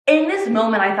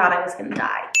moment I thought I was gonna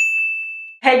die.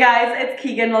 Hey guys, it's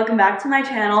Keegan. Welcome back to my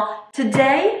channel.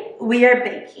 Today, we are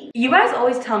baking. You guys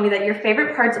always tell me that your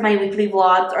favorite parts of my weekly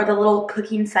vlogs are the little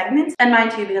cooking segments, and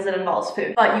mine too because it involves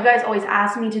food. But you guys always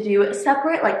ask me to do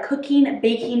separate like cooking,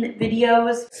 baking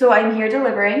videos. So I'm here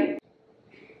delivering.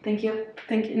 Thank you.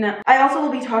 Thank you. No. I also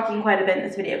will be talking quite a bit in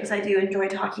this video because I do enjoy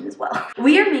talking as well.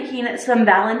 We are making some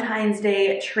Valentine's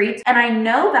Day treats, and I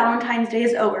know Valentine's Day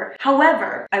is over.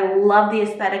 However, I love the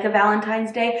aesthetic of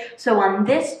Valentine's Day. So on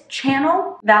this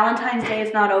channel, Valentine's Day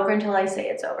is not over until I say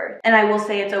it's over. And I will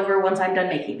say it's over once I'm done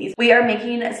making these. We are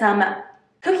making some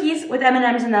cookies with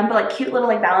M&Ms in them, but like cute little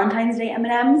like Valentine's Day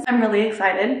M&Ms. I'm really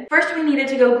excited. First, we needed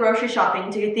to go grocery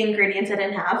shopping to get the ingredients I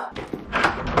didn't have.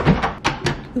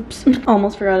 Oops,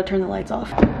 almost forgot to turn the lights off.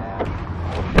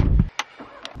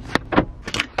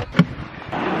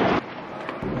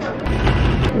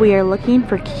 We are looking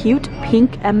for cute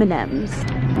pink M&Ms.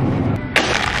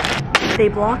 They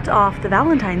blocked off the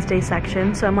Valentine's Day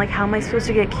section, so I'm like, how am I supposed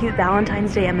to get cute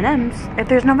Valentine's Day M&Ms if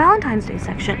there's no Valentine's Day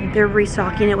section? They're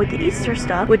restocking it with the Easter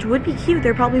stuff, which would be cute.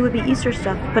 There probably would be Easter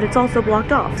stuff, but it's also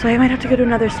blocked off. So I might have to go to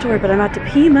another store, but I'm about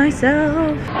to pee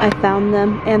myself. I found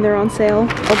them and they're on sale.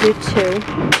 I'll do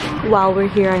 2. While we're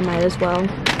here, I might as well.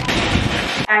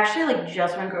 I actually like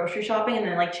just went grocery shopping and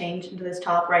then like changed into this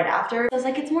top right after. I was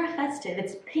like, it's more festive,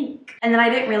 it's pink. And then I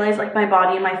didn't realize like my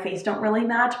body and my face don't really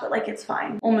match, but like it's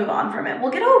fine. We'll move on from it. We'll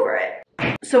get over it.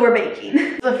 So we're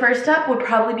baking. The first step would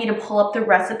probably be to pull up the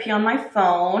recipe on my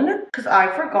phone because I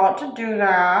forgot to do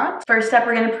that. First step,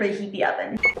 we're gonna preheat the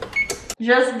oven.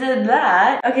 Just did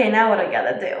that. Okay, now what do I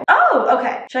gotta do? Oh,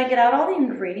 okay. Should I get out all the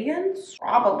ingredients?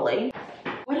 Probably.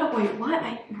 Wait, what?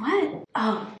 What?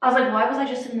 Oh, I was like, why was I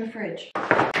just in the fridge?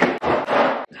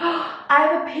 I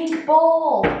have a pink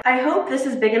bowl. I hope this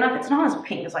is big enough. It's not as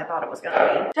pink as I thought it was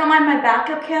gonna be. Don't mind my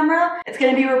backup camera. It's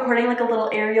gonna be recording like a little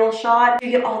aerial shot.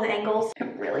 You get all the angles. I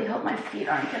really hope my feet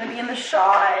aren't gonna be in the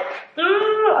shot.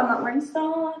 I'm not wearing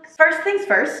socks. First things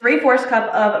first, 3/4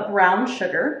 cup of brown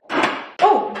sugar.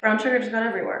 Oh, brown sugar just got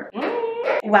everywhere.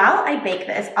 While I bake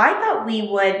this, I thought we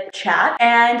would chat,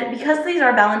 and because these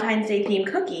are Valentine's Day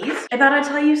themed cookies, I thought I'd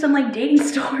tell you some like dating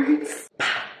stories.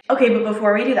 Okay, but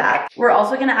before we do that, we're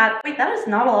also gonna add, wait, that is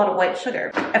not a lot of white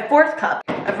sugar. A 1/4 cup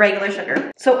of regular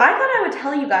sugar. So I thought I would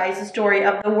tell you guys the story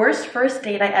of the worst first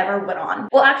date I ever went on.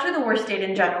 Well, actually the worst date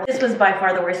in general. This was by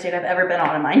far the worst date I've ever been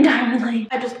on in my entire life.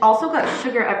 I just also got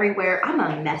sugar everywhere. I'm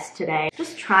a mess today.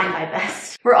 Just trying my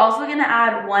best. We're also gonna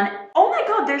add oh my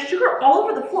God, there's sugar all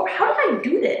over the floor. How did I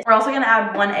do this? We're also gonna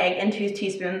add 1 egg and 2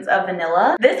 teaspoons of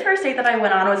vanilla. This first date that I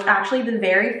went on was actually the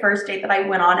very first date that I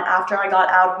went on after I got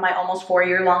out of my almost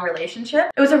 4-year-long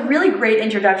relationship. It was a really great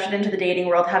introduction into the dating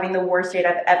world, having the worst date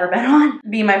I've ever been on,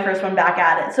 being my first one back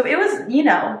at it. So it was, you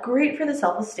know, great for the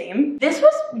self-esteem. This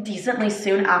was decently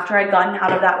soon after I'd gotten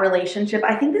out of that relationship.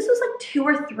 I think this was like 2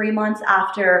 or 3 months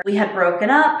after we had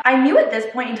broken up. I knew at this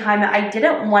point in time that I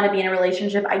didn't want to be in a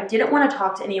relationship. I didn't want to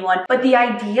talk to anyone, but the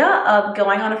idea of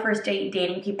going on a first date,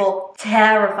 dating people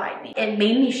terrified me. It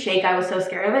made me shake. I was so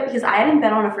scared of it because I hadn't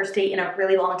been on a first date in a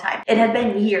really long time. It had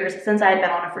been years since I had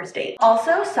been on a first date.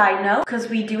 Also, side note, because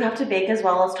we do have to bake as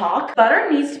well as talk,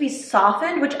 butter needs to be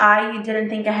softened, which I didn't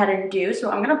think ahead and do, so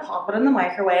I'm gonna pop it in the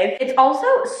microwave. It's also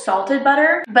salted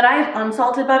butter, but I have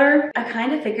unsalted butter. I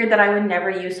kind of figured that I would never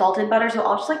use salted butter, so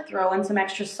I'll just like throw in some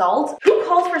extra salt. Who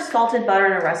calls for salted butter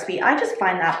in a recipe? I just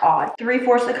find that odd.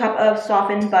 3/4 cup of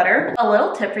softened butter. A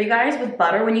little tip for you guys with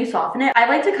butter when you soften it, I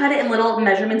like to cut it in little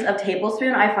measurements of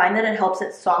tablespoon. I find that it helps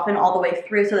it soften all the way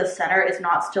through so the center is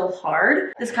not still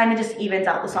hard. This kind of just evens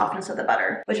out the softness of the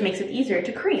butter, which makes it easier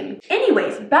to cream.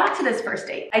 Anyways, back to this first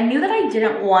date. I knew that I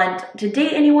didn't want to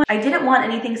date anyone. I didn't want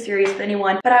anything serious with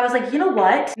anyone, but I was like, you know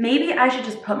what? Maybe I should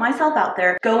just put myself out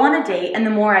there, go on a date, and the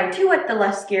more I do it, the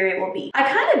less scary it will be. I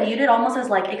kind of viewed it almost as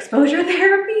like exposure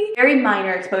therapy, very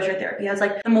minor exposure therapy. I was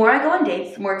like, the more I go on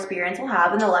dates, the more experience I'll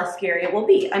have and the less scary it will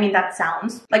be. I mean, that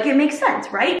sounds like it makes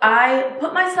sense, right? I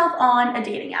put myself on a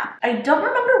dating app. I don't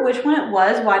remember which one it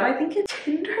was. Why do I think it's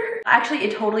Tinder? Actually,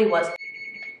 it totally was.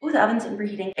 Ooh, the oven's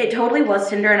overheating. It totally was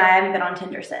Tinder, and I haven't been on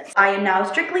Tinder since. I am now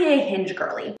strictly a Hinge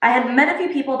girly. I had met a few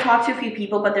people, talked to a few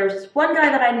people, but there was this one guy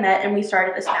that I'd met and we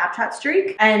started a Snapchat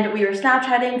streak, and we were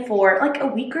Snapchatting for like a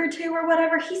week or 2 or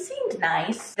whatever. He seemed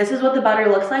nice. This is what the butter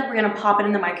looks like. We're gonna pop it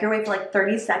in the microwave for like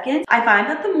 30 seconds. I find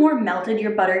that the more melted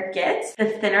your butter gets, the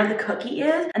thinner the cookie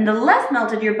is, and the less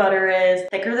melted your butter is,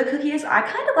 thicker the cookie is. I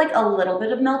kind of like a little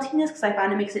bit of meltiness because I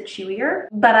find it makes it chewier,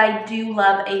 but I do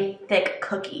love a thick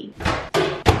cookie.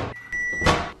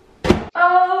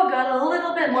 Oh, got a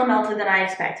little bit more melted than I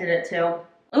expected it to.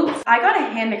 Oops, I got a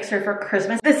hand mixer for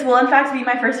Christmas. This will in fact be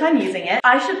my first time using it.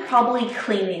 I should probably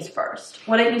clean these first.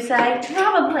 Wouldn't you say?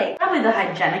 Probably. Probably the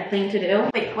hygienic thing to do.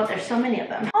 Wait, what? There's so many of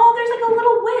them. Oh, there's like a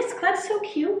little whisk. That's so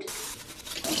cute.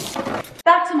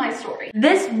 Back to my story.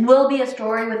 This will be a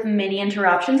story with many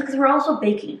interruptions because we're also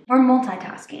baking. We're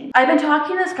multitasking. I've been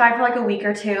talking to this guy for like a week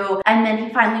or two, and then he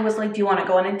finally was like, do you want to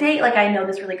go on a date? Like, I know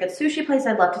this really good sushi place.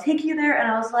 I'd love to take you there.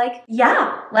 And I was like,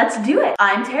 yeah, let's do it.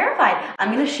 I'm terrified.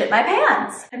 I'm gonna shit my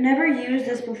pants. I've never used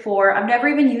this before. I've never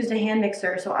even used a hand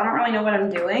mixer, so I don't really know what I'm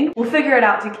doing. We'll figure it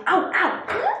out. Ow, ow.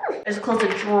 I just closed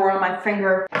a drawer on my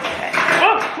finger. Okay.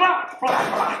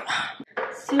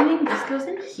 Assuming this goes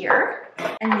in here,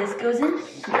 and this goes in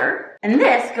here, and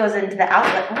this goes into the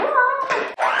outlet.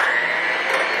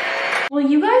 Will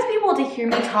you guys be able to hear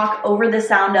me talk over the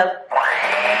sound of?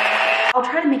 I'll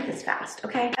try to make this fast,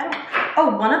 okay?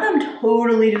 Oh, one of them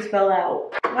totally just fell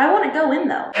out. Why won't it go in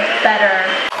though?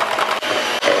 Better.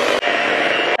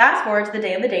 Fast forward to the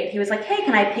day of the date, he was like, hey,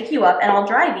 can I pick you up and I'll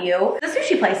drive you to the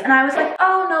sushi place? And I was like,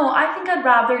 oh no, I think I'd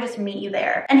rather just meet you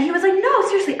there. And he was like, no,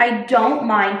 seriously, I don't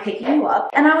mind picking you up.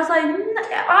 And I was like,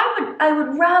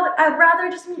 I'd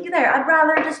rather just meet you there. I'd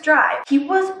rather just drive. He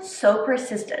was so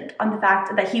persistent on the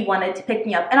fact that he wanted to pick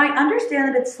me up. And I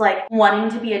understand that it's like wanting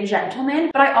to be a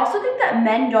gentleman, but I also think that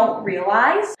men don't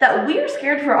realize that we are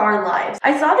scared for our lives.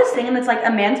 I saw this thing and it's like a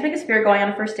man's biggest fear going on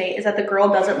a first date is that the girl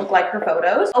doesn't look like her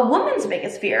photos. A woman's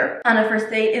biggest fear on a first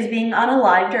date is being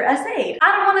unalived or essayed.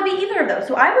 I don't want to be either of those.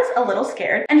 So I was a little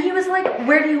scared and he was like,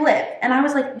 where do you live? And I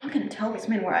was like, I'm not gonna tell this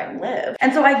man where I live.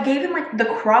 And so I gave him like the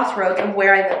crossroads of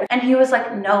where I live. And he was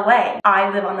like, no way. I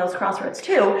live on those crossroads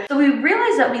too. So we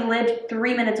realized that we lived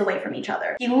 3 minutes away from each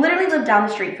other. He literally lived down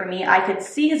the street from me. I could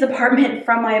see his apartment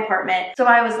from my apartment. So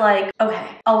I was like, okay,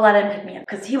 I'll let him pick me up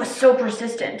because he was so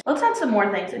persistent. Let's add some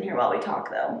more things in here while we talk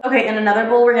though. Okay, in another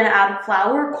bowl, we're gonna add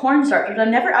flour, cornstarch, which I've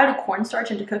never added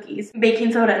cornstarch into cookies,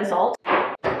 baking soda and salt.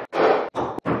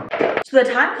 So the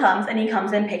time comes and he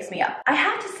comes and picks me up. I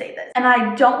have to say this, and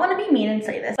I don't want to be mean and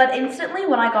say this, but instantly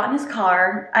when I got in his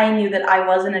car, I knew that I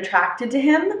wasn't attracted to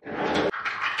him.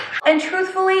 And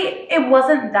truthfully, it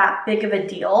wasn't that big of a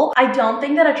deal. I don't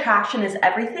think that attraction is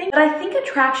everything, but I think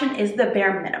attraction is the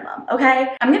bare minimum,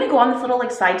 okay? I'm gonna go on this little like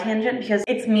side tangent because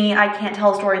it's me. I can't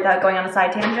tell a story without going on a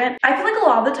side tangent. I feel like a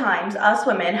lot of the times us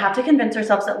women have to convince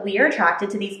ourselves that we are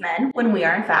attracted to these men when we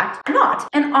are in fact not.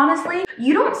 And honestly,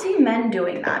 you don't see men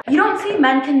doing that. You don't see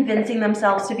men convincing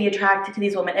themselves to be attracted to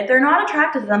these women. If they're not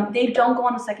attracted to them, they don't go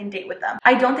on a second date with them.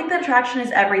 I don't think that attraction is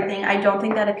everything. I don't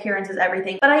think that appearance is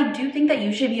everything, but I do think that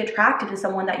you should be attracted to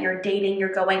someone that you're dating,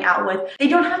 you're going out with. They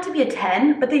don't have to be a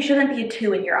 10, but they shouldn't be a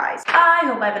 2 in your eyes. I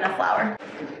hope I have enough flour.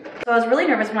 So I was really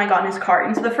nervous when I got in his car.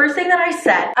 And so the first thing that I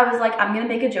said, I was like, I'm gonna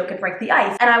make a joke and break the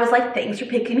ice. And I was like, thanks for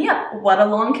picking me up. What a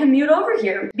long commute over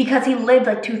here. Because he lived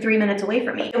like 2-3 minutes away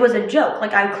from me. It was a joke.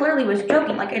 Like I clearly was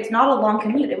joking. Like it's not a long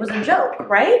commute. It was a joke,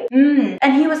 right?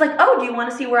 And he was like, oh, do you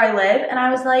want to see where I live? And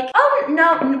I was like, oh,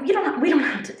 no, we don't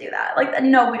have to do that. Like,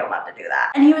 no, we don't have to do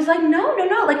that. And he was like, no,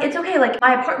 like it's okay. Like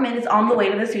my apartment is on the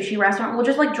way to the sushi restaurant. We'll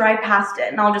just like drive past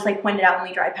it. And I'll just like point it out when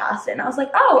we drive past it. And I was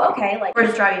like, oh, okay. Like we're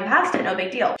just driving past it. No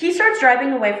big deal. He starts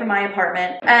driving away from my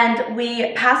apartment and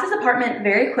we pass his apartment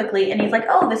very quickly and he's like,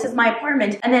 oh, this is my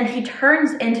apartment. And then he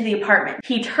turns into the apartment.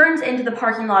 He turns into the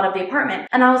parking lot of the apartment.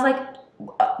 And I was like,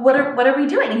 what are we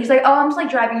doing? And he's like, oh, I'm just like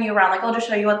driving you around. Like, I'll just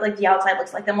show you what like the outside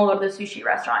looks like. Then we'll go to the sushi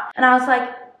restaurant. And I was like,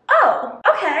 oh,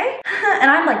 okay. And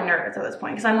I'm like nervous at this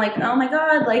point because I'm like, oh my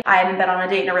God, like I haven't been on a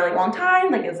date in a really long time.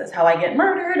 Like, is this how I get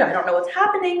murdered? I don't know what's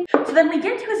happening. So then we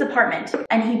get to his apartment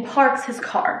and he parks his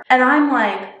car. And I'm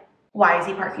like, why is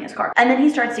he parking his car? And then he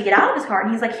starts to get out of his car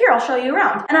and he's like, here, I'll show you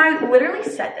around. And I literally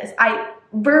said this. I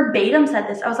verbatim said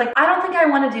this. I was like, I don't think I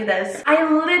want to do this. I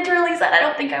literally said, I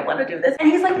don't think I want to do this. And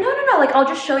he's like, no, like I'll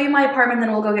just show you my apartment,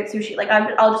 then we'll go get sushi. Like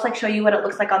I'll just like show you what it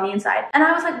looks like on the inside. And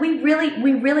I was like, we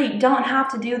really don't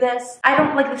have to do this. I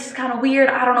don't like, this is kind of weird.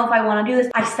 I don't know if I want to do this.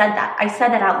 I said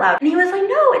that out loud. And he was like,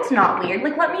 no, it's not weird.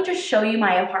 Like, let me just show you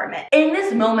my apartment. In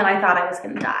this moment, I thought I was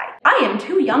gonna die. I am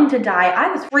too young to die. I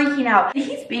was freaking out.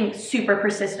 He's being super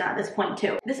persistent at this point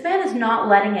too. This man is not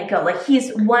letting it go. Like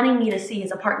he's wanting me to see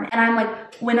his apartment. And I'm like,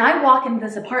 when I walk into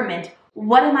this apartment,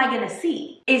 what am I gonna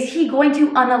see? Is he going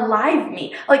to unalive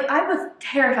me? Like I was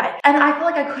terrified and I felt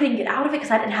like I couldn't get out of it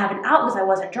because I didn't have an out because I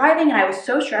wasn't driving and I was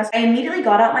so stressed. I immediately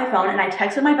got out my phone and I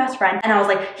texted my best friend and I was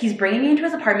like, he's bringing me into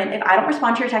his apartment. If I don't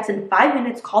respond to your text in 5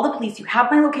 minutes, call the police. You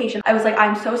have my location. I was like,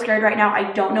 I'm so scared right now.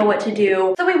 I don't know what to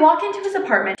do. So we walk into his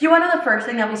apartment. Do you want to know the first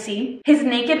thing that we see? His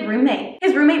naked roommate.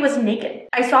 His roommate was naked.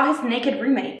 I saw his naked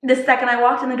roommate the second I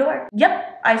walked in the door.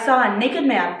 Yep, I saw a naked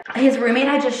man. His roommate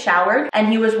had just showered and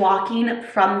he was walking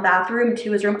from the bathroom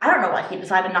to his his room. I don't know why he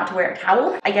decided not to wear a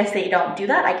towel. I guess they don't do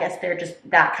that. I guess they're just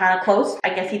that kind of close. I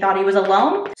guess he thought he was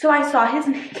alone. So I saw his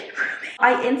naked roommate.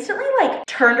 I instantly like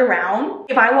turned around.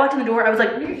 If I walked in the door, I was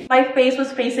like, my face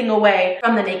was facing away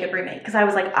from the naked roommate because I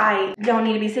was like, I don't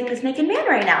need to be seeing this naked man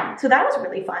right now. So that was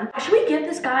really fun. Should we give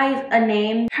this guy a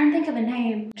name? I'm trying to think of a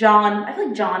name. John. I feel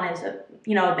like John is a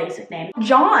basic name.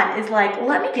 John is like,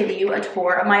 let me give you a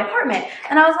tour of my apartment.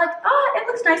 And I was like, oh, it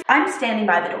looks nice. I'm standing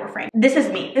by the door frame. This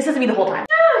is me. This is me the whole time.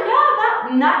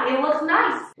 It looks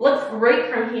nice. Looks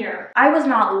great from here. I was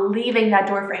not leaving that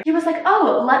door frame. He was like,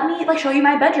 oh, let me like show you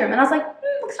my bedroom. And I was like,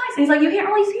 looks nice. And he's like, you can't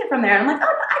really see it from there. And I'm like,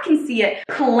 oh, I can see it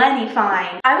plenty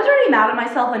fine. I was already mad at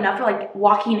myself enough for like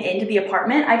walking into the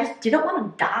apartment. I just didn't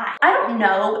want to die. I don't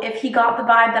know if he got the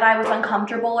vibe that I was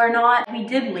uncomfortable or not. We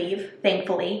did leave,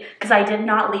 thankfully, because I did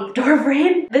not leave the door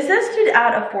frame. This is to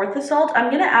add a 4th of salt.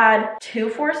 I'm gonna add 2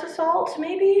 fourths of salt,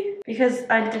 maybe, because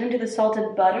I didn't do the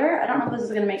salted butter. I don't know if this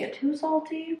is gonna make it too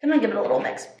salty. I'm gonna give it a little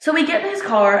mix. So we get in his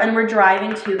car and we're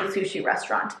driving to the sushi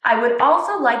restaurant. I would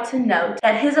also like to note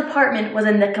that his apartment was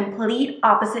in the complete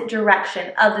opposite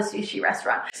direction of the sushi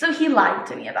restaurant. So he lied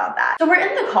to me about that. So we're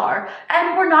in the car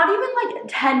and we're not even like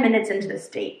 10 minutes into this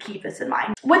date. Keep this in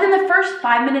mind. Within the first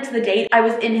 5 minutes of the date, I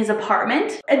was in his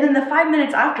apartment. And then the 5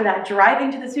 minutes after that,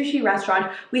 driving to the sushi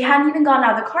restaurant, we hadn't even gotten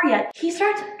out of the car yet. He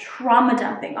starts trauma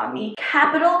dumping on me.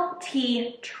 Capital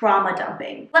T, trauma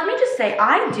dumping. Let me just say,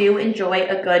 I do enjoy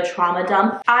a good trauma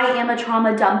dump. I am a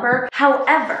trauma dumper.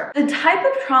 However, the type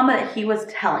of trauma that he was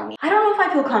telling me, I don't know if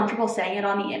I feel comfortable saying it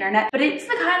on the internet, but it's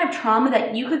the kind of trauma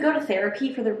that you could go to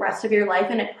therapy for the rest of your life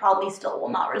and it probably still will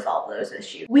not resolve those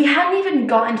issues. We hadn't even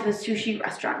gotten to the sushi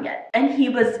restaurant yet, and he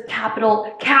was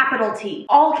capital T,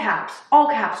 all caps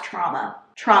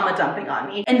trauma dumping on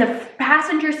me in the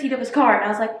passenger seat of his car. And I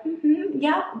was like,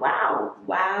 yeah,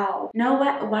 wow, no,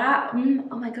 what, wow,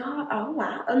 oh my god, oh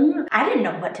wow. I didn't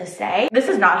know what to say. This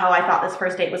is not how I thought this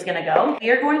first date was gonna go. We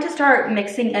are going to start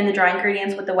mixing in the dry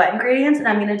ingredients with the wet ingredients, and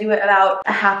I'm gonna do it about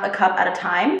a half a cup at a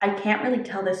time. I can't really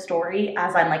tell this story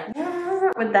as I'm like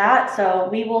with that, so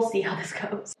we will see how this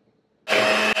goes.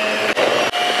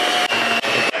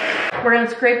 We're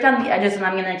gonna scrape down the edges and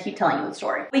I'm gonna keep telling you the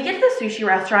story. We get to the sushi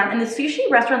restaurant, and the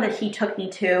sushi restaurant that he took me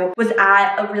to was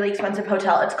at a really expensive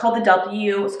hotel. It's called the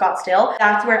W Scottsdale.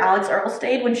 That's where Alex Earl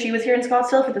stayed when she was here in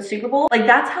Scottsdale for the Super Bowl. Like,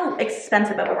 that's how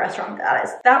expensive of a restaurant that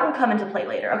is. That will come into play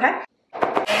later, okay?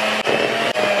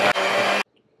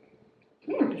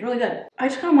 It's really good. I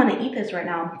just kind of want to eat this right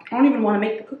now. I don't even want to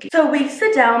make the cookie. So we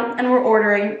sit down and we're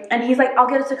ordering, and he's like, I'll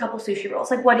get us a couple sushi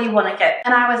rolls. Like, what do you want to get?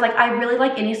 And I was like, I really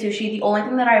like any sushi. The only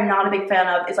thing that I'm not a big fan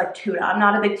of is like tuna. I'm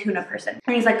not a big tuna person.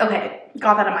 And he's like, okay,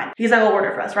 got that in mind. He's like, I'll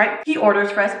order for us, right? He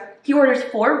orders for us. He orders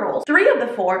 4 rolls. 3 of the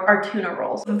 4 are tuna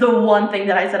rolls. The one thing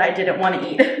that I said I didn't want to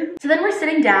eat. So then we're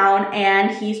sitting down and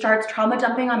he starts trauma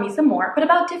dumping on me some more, but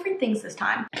about different things this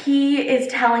time. He is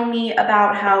telling me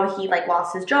about how he like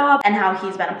lost his job and how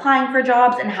he's been applying for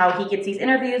jobs and how he gets these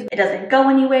interviews. It doesn't go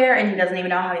anywhere and he doesn't even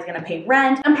know how he's gonna pay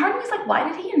rent. And part of me is like, why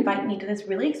did he invite me to this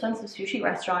really expensive sushi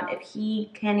restaurant if he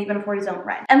can't even afford his own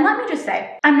rent? And let me just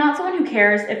say, I'm not someone who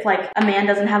cares if like a man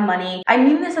doesn't have money. I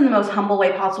mean this in the most humble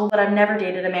way possible, but I've never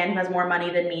dated a man who has more money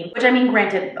than me, which I mean,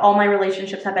 granted, all my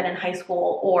relationships have been in high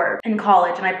school or in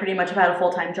college, and I pretty much have had a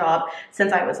full-time job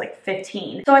since I was like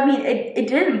 15. So I mean, it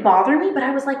didn't bother me, but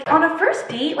I was like, on a first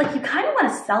date, like you kind of want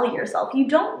to sell yourself. You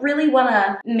don't really want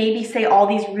to maybe say all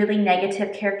these really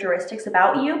negative characteristics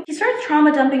about you. He starts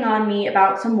trauma dumping on me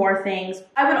about some more things.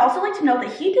 I would also like to note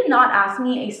that he did not ask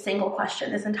me a single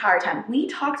question this entire time. We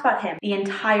talked about him the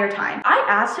entire time. I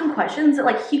asked him questions that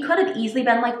like he could have easily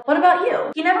been like, what about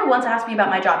you? He never once asked me about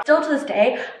my job. Still to this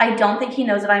day, I don't think he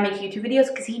knows that I make YouTube videos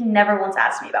because he never once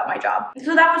asked me about my job.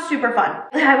 So that was super fun.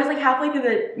 I was like halfway through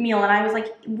the meal and I was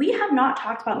like, we have not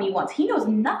talked about me once. He knows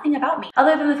nothing about me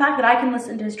other than the fact that I can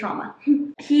listen to his trauma.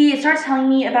 He starts telling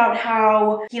me about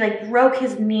how he like broke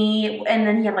his knee and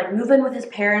then he had like move in with his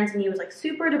parents and he was like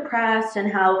super depressed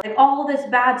and how like all this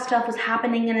bad stuff was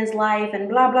happening in his life and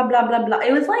blah blah blah blah blah.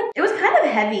 It was kind of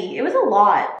heavy. It was a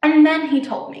lot. And then he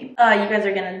told me, you guys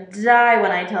are gonna die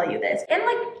when I tell you this. And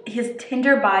like his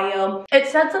Tinder bio, it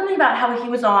said something about how he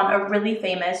was on a really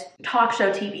famous talk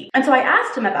show TV. And so I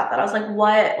asked him about that. I was like,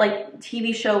 what like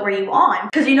TV show were you on?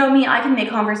 Because you know me, I can make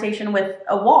conversation with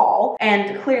a wall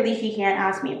and clearly he can't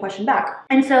ask me a question back.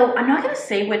 And so I'm not gonna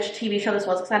say which TV show this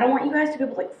was because I don't want you guys to be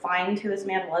able to like find who this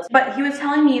man was. But he was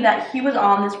telling me that he was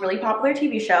on this really popular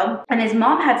TV show and his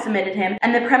mom had submitted him,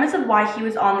 and the premise of why he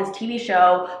was on this TV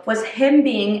show was him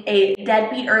being a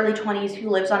deadbeat early 20s who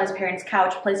lives on his parents'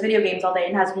 couch, plays video games all day,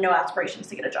 and has no aspirations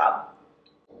to get a job.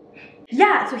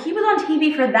 Yeah, so he was on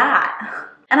TV for that.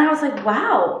 And I was like,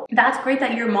 wow, that's great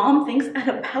that your mom thinks that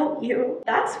about you.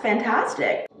 That's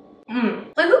fantastic.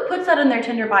 Like, who puts that in their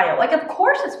Tinder bio? Like, of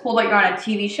course it's cool that you're on a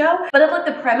TV show, but if like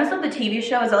the premise of the TV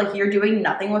show is that like you're doing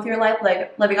nothing with your life,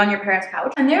 like living on your parents'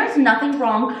 couch, and there's nothing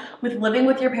wrong with living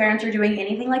with your parents or doing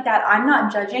anything like that. I'm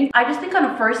not judging. I just think on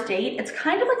a first date, it's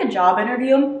kind of like a job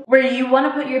interview where you want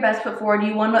to put your best foot forward.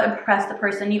 You want to impress the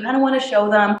person. You kind of want to show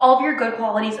them all of your good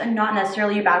qualities and not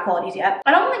necessarily your bad qualities yet.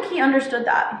 I don't think he understood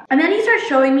that. And then he starts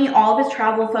showing me all of his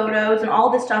travel photos and all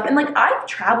this stuff. And like, I've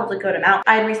traveled a good amount.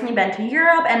 I had recently been to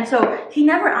Europe, and so he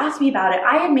never asked me about it.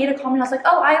 I had made a comment. I was like,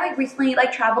 oh, I like recently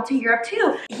like traveled to Europe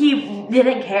too. He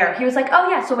didn't care. He was like, oh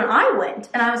yeah, so when I went.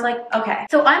 And I was like, okay.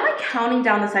 So I'm like counting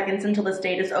down the seconds until this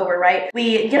date is over, right?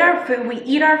 We get our food, we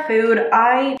eat our food.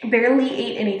 I barely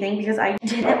ate anything because I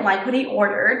didn't like what he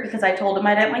ordered, because I told him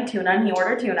I didn't like tuna and he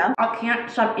ordered tuna. I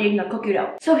can't stop eating the cookie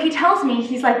dough. So he tells me,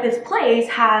 he's like, this place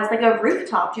has like a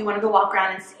rooftop. Do you want to go walk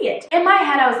around and see it? In my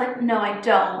head, I was like, no, I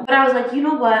don't. But I was like, you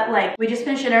know what? Like, we just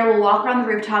finished dinner. We'll walk around the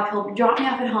rooftop. He'll drop me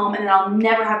off at home, and then I'll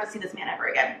never have to see this man ever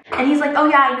again. And he's like, oh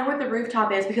yeah, I know what the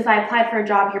rooftop is because I applied for a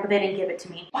job here, but they didn't give it to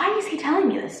me. Why is he telling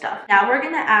me this stuff? Now we're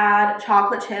gonna add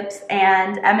chocolate chips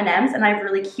and M&Ms, and I have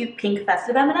really cute pink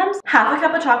festive M&Ms. Half a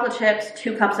cup of chocolate chips,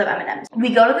 2 cups of M&Ms. We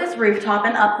go to this rooftop,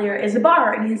 and up there is a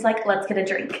bar, and he's like, let's get a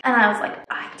drink. And I was like,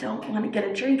 I don't want to get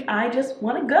a drink. I just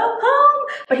want to go home.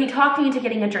 But he talked me into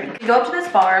getting a drink. We go up to this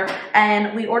bar,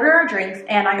 and we order our drinks,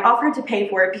 and I offered to pay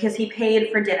for it because he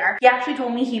paid for dinner. He actually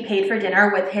told me he paid for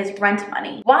dinner with his rent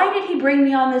money. Why did he bring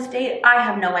me on this date? I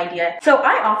have no idea. So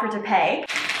I offered to pay.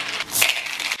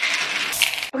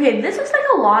 Okay, this looks like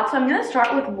a lot, so I'm gonna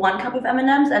start with 1 cup of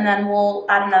M&Ms and then we'll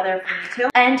add another for me too.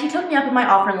 And he took me up on my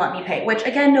offer and let me pay, which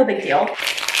again, no big deal.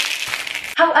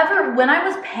 However, when I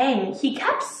was paying, he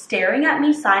kept staring at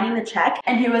me signing the check,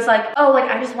 and he was like, oh, like,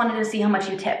 I just wanted to see how much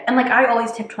you tip. And like, I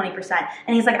always tip 20%.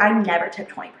 And he's like, I never tip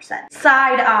 20%.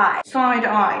 Side eye, side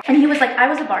eye. And he was like, I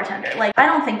was a bartender. Like, I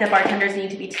don't think that bartenders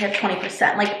need to be tipped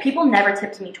 20%. Like, people never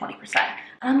tipped me 20%. And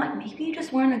I'm like, maybe you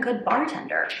just weren't a good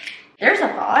bartender. There's a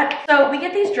thought. So we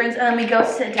get these drinks and then we go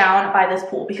sit down by this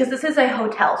pool because this is a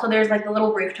hotel. So there's like the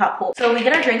little rooftop pool. So we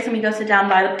get our drinks and we go sit down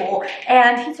by the pool,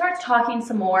 and he starts talking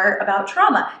some more about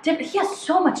trauma. He has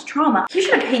so much trauma. He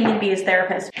should have paid me to be his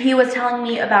therapist. He was telling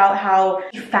me about how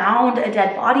he found a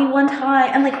dead body one time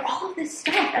and like all of this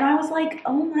stuff. And I was like,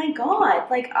 oh my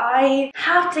God, like I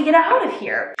have to get out of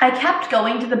here. I kept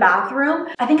going to the bathroom.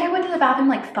 I think I went to the bathroom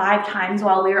like 5 times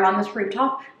while we were on this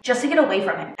rooftop just to get away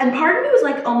from him. And part of me was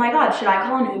like, oh my God, should I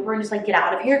call an Uber and just like get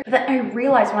out of here? But then I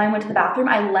realized when I went to the bathroom,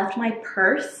 I left my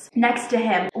purse next to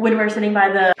him when we were sitting by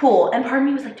the pool. And part of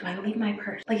me was like, do I leave my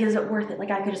purse? Like, is it worth it? Like,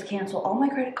 I could just cancel all my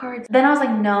credit cards. Then I was like,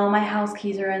 no, my house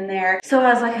keys are in there. So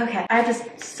I was like, okay, I have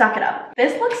to suck it up.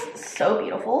 This looks so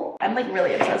beautiful. I'm like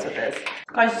really obsessed with this.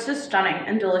 Guys, this is stunning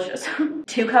and delicious.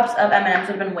 2 cups of M&Ms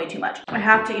would have been way too much. I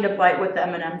have to eat a bite with the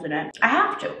M&Ms in it. I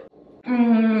have to.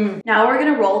 Now we're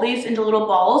gonna roll these into little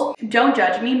balls. Don't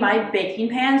judge me, my baking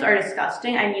pans are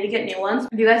disgusting. I need to get new ones.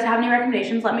 If you guys have any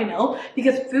recommendations, let me know,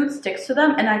 because food sticks to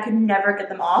them and I could never get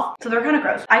them off. So they're kind of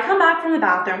gross. I come back from the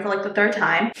bathroom for like the 3rd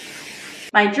time.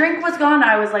 My drink was gone.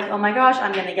 I was like, oh my gosh,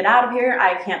 I'm gonna get out of here.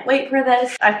 I can't wait for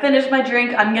this. I finished my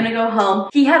drink. I'm gonna go home.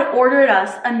 He had ordered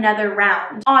us another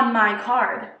round on my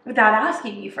card without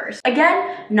asking me first.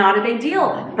 Again, not a big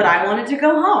deal, but I wanted to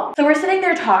go home. So we're sitting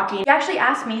there talking. He actually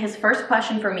asked me his first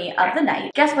question for me of the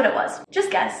night. Guess what it was?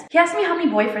 Just guess. He asked me how many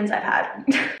boyfriends I've had.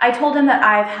 I told him that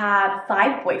I've had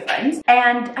 5 boyfriends.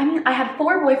 And I mean, I had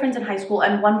 4 boyfriends in high school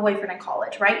and 1 boyfriend in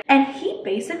college, right? And he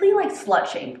basically like slut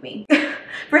shamed me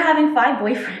for having 5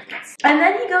 boyfriends. And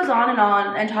then he goes on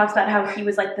and talks about how he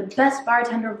was like the best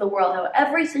bartender of the world, how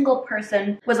every single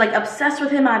person was like obsessed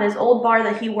with him at his old bar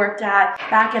that he worked at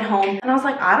back at home. And I was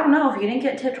like, I don't know, if you didn't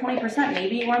get tipped 20%,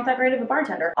 maybe you weren't that great of a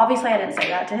bartender. Obviously I didn't say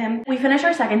that to him. We finished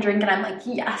our 2nd drink and I'm like,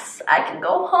 yes, I can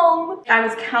go home. I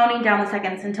was counting down the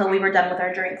seconds until we were done with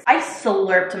our drinks. I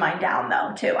slurped mine down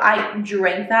though too. I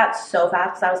drank that so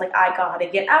fast because I was like, I gotta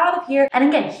get out of here. And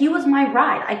again, he was my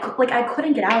ride. I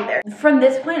couldn't get out of there. From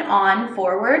this point on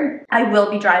forward, I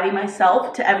will be driving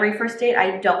myself to every first date.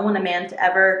 I don't want a man to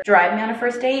ever drive me on a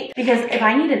first date, because if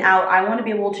I need an out, I want to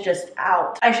be able to just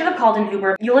out. I should have called an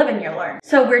Uber. You live and you learn.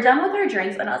 So we're done with our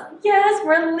drinks and I was like, yes,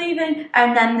 we're leaving.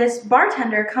 And then this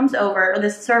bartender comes over, or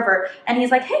this server, and he's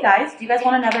like, hey guys, do you guys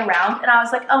want another round? And I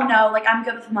was like, oh no, like I'm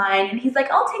good with mine. And he's like,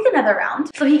 I'll take another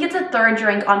round. So he gets a 3rd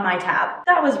drink on my tab.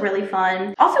 That was really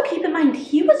fun. Also keep in mind,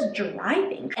 he was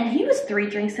driving and he was 3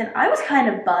 drinks in. I was kind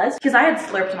of buzzed because I had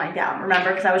slurped mine down. down,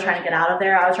 remember, because I was trying to get out of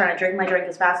there. I was trying to drink my drink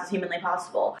as fast as humanly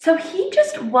possible. So he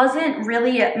just wasn't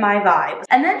really my vibe.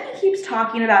 And then he keeps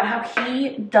talking about how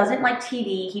he doesn't like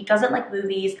TV, he doesn't like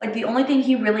movies. Like the only thing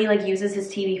he really like uses his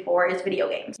TV for is video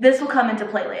games. This will come into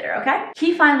play later, okay?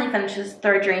 He finally finishes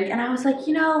third drink and I was like,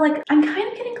 you know, like I'm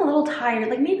kind of getting a little tired.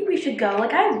 Like maybe we should go.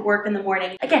 Like I have work in the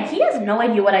morning. Again, he has no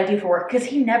idea what I do for work because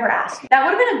he never asked me. That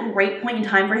would have been a great point in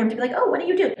time for him to be like, oh, what do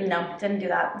you do? No, didn't do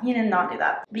that. He did not do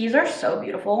that. These are so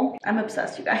beautiful. I'm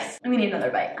obsessed, you guys. We need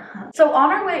another bite. So on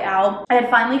our way out, I had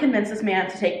finally convinced this man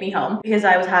to take me home because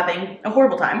I was having a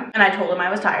horrible time and I told him I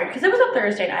was tired because it was a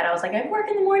Thursday night. I was like, I have work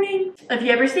in the morning. If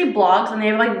you ever see blogs and they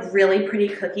have like really pretty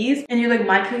cookies and you're like,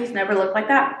 my cookies never look like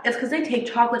that, it's because they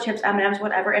take chocolate chips, M&Ms,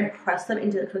 whatever, and press them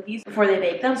into the cookies before they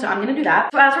bake them. So I'm gonna do that.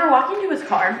 So as we're walking to his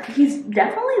car, he's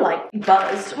definitely like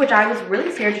buzzed, which I was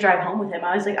really scared to drive home with him.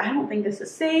 I was like, I don't think this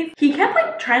is safe. He kept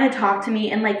like trying to talk to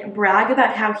me and like brag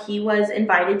about how he was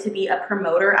invited to be a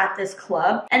promoter at this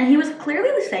club. And he was clearly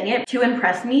saying it to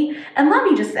impress me. And let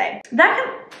me just say,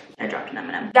 I dropped an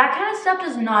M&M. That kind of stuff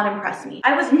does not impress me.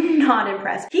 I was not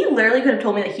impressed. He literally could have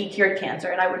told me that he cured cancer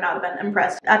and I would not have been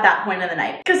impressed at that point in the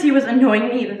night because he was annoying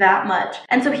me that much.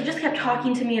 And so he just kept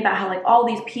talking to me about how like all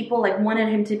these people like wanted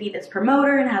him to be this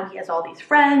promoter and how he has all these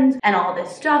friends and all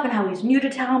this stuff and how he's new to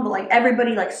town, but like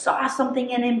everybody like saw something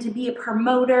in him to be a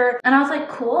promoter. And I was like,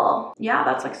 cool. Yeah,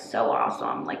 that's like so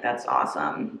awesome. Like that's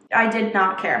awesome. I did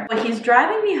not care. But he's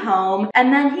driving me home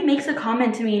and then he makes a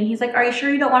comment to me and he's like, are you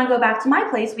sure you don't want to go back to my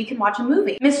place? We can watch a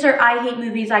movie. Mr. I hate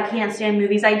movies. I can't stand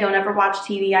movies. I don't ever watch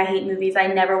TV. I hate movies. I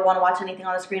never want to watch anything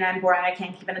on the screen. I'm boring. I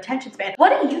can't keep an attention span.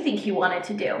 What do you think he wanted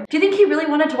to do? Do you think he really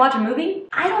wanted to watch a movie?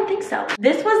 I don't think so.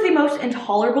 This was the most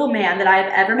intolerable man that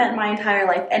I've ever met in my entire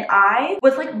life. And I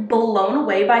was like blown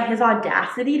away by his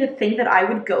audacity to think that I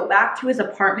would go back to his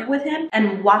apartment with him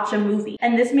and watch a movie.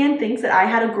 And this man thinks that I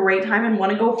had a great time and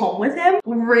want to go home with him?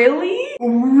 Really?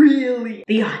 Really?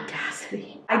 The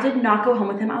audacity. I did not go home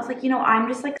with him. I was like, you know, I'm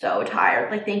just like so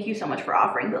tired. Like, thank you so much for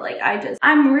offering, but like,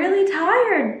 I'm really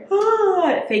tired.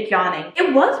 Fake yawning.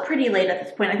 It was pretty late at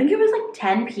this point. I think it was like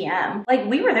 10 p.m. Like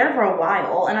we were there for a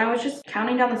while and I was just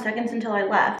counting down the seconds until I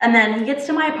left. And then he gets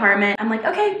to my apartment. I'm like,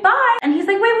 okay, bye. And he's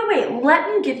like, wait, let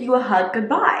me give you a hug,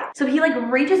 goodbye. So he like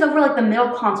reaches over like the middle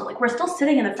console. Like we're still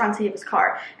sitting in the front seat of his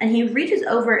car and he reaches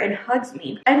over and hugs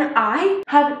me. And I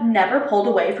have never pulled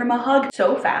away from a hug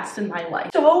so fast in my life.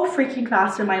 So freaking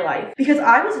fast in my life because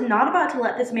I was not about to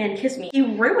let this man kiss me. He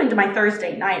ruined my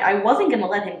Thursday night. I wasn't gonna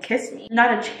let him kiss me.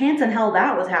 Not a chance in hell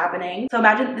that was happening. So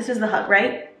imagine this is the hug,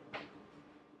 right?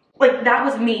 Like that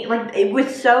was me. Like it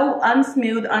was so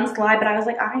unsmooth, unsly, but I was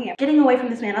like, I am getting away from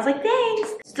this man. I was like,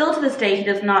 thanks. Still to this day, he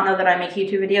does not know that I make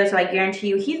YouTube videos, so I guarantee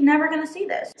you he's never gonna see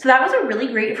this. So that was a really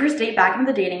great first date back in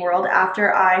the dating world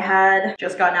after I had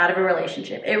just gotten out of a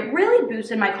relationship. It really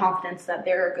boosted my confidence that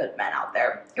there are good men out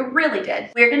there. It really did.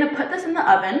 We're gonna put this in the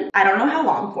oven. I don't know how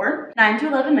long for, 9 to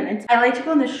 11 minutes. I like to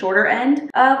go on the shorter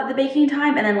end of the baking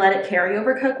time and then let it carry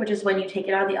over cook, which is when you take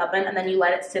it out of the oven and then you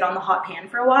let it sit on the hot pan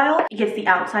for a while. It gets the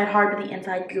outside hard but the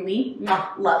inside gooey.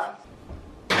 Mwah, love.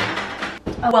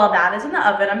 Well, that is in the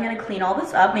oven. I'm gonna clean all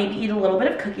this up, maybe eat a little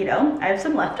bit of cookie dough. I have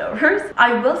some leftovers.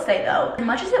 I will say though, as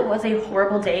much as it was a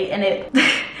horrible date and it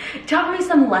taught me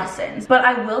some lessons, but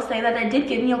I will say that it did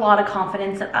give me a lot of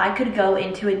confidence that I could go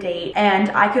into a date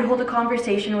and I could hold a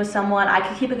conversation with someone, I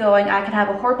could keep it going, I could have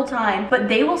a horrible time, but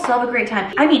they will still have a great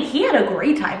time. I mean, he had a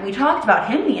great time. We talked about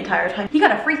him the entire time. He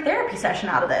got a free therapy session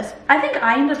out of this. I think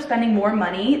I ended up spending more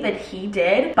money than he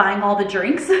did buying all the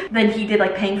drinks than he did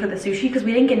like paying for the sushi because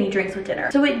we didn't get any drinks with dinner.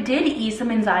 So it did ease some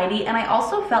anxiety and I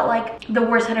also felt like the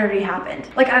worst had already happened.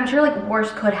 Like I'm sure like worse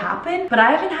could happen, but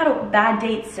I haven't had a bad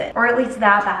date since, or at least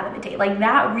that bad of a date. Like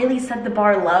that really set the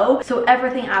bar low. So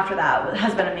everything after that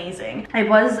has been amazing. It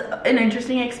was an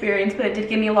interesting experience, but it did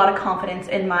give me a lot of confidence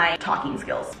in my talking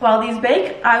skills. While these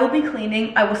bake, I will be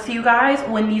cleaning. I will see you guys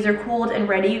when these are cooled and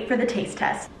ready for the taste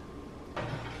test.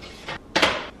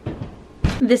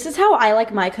 This is how I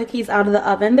like my cookies out of the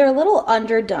oven. They're a little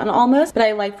underdone almost, but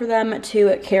I like for them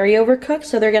to carry over cook,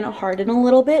 so they're gonna harden a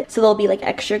little bit, so they'll be like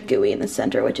extra gooey in the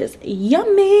center, which is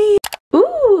yummy.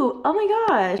 Ooh, oh my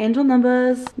gosh, angel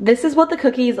numbers. This is what the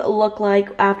cookies look like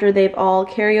after they've all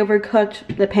carry over cooked.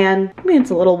 The pan, I mean, it's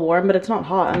a little warm, but it's not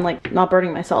hot. I'm like not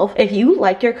burning myself. If you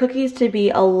like your cookies to be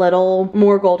a little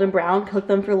more golden brown, cook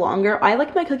them for longer. I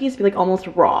like my cookies to be like almost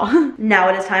raw. Now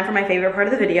it is time for my favorite part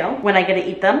of the video, when I get to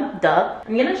eat them, duh.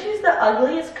 I'm gonna choose the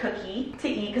ugliest cookie to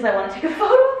eat because I want to take a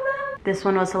photo of them. This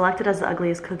one was selected as the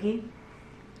ugliest cookie.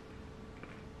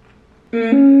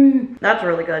 That's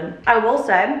really good. I will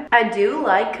say, I do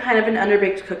like kind of an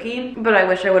underbaked cookie, but I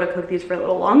wish I would have cooked these for a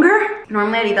little longer.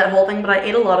 Normally I'd eat that whole thing, but I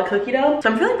ate a lot of cookie dough,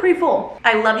 so I'm feeling pretty full.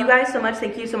 I love you guys so much.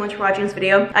 Thank you so much for watching this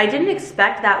video. I didn't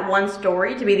expect that one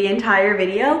story to be the entire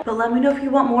video, but let me know if you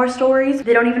want more stories.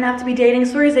 They don't even have to be dating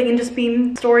stories. They can just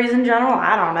be stories in general.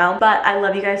 I don't know. But I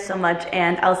love you guys so much,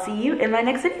 and I'll see you in my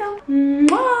next video.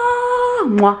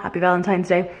 Mwah! Mwah. Happy Valentine's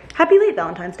Day. Happy late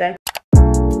Valentine's Day.